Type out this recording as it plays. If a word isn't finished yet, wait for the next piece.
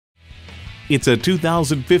It's a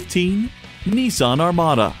 2015 Nissan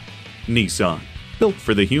Armada. Nissan, built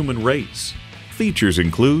for the human race. Features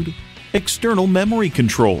include external memory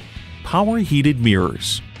control, power heated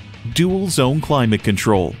mirrors, dual zone climate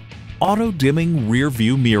control, auto dimming rear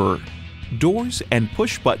view mirror, doors and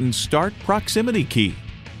push button start proximity key,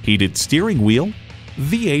 heated steering wheel,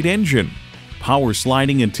 V8 engine, power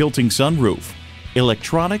sliding and tilting sunroof,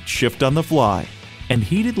 electronic shift on the fly, and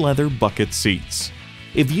heated leather bucket seats.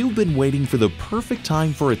 If you've been waiting for the perfect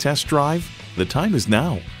time for a test drive, the time is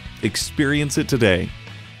now. Experience it today.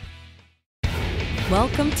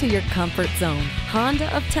 Welcome to your comfort zone.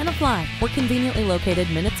 Honda of Tenafly. We're conveniently located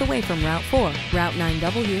minutes away from Route 4, Route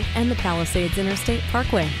 9W, and the Palisades Interstate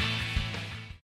Parkway.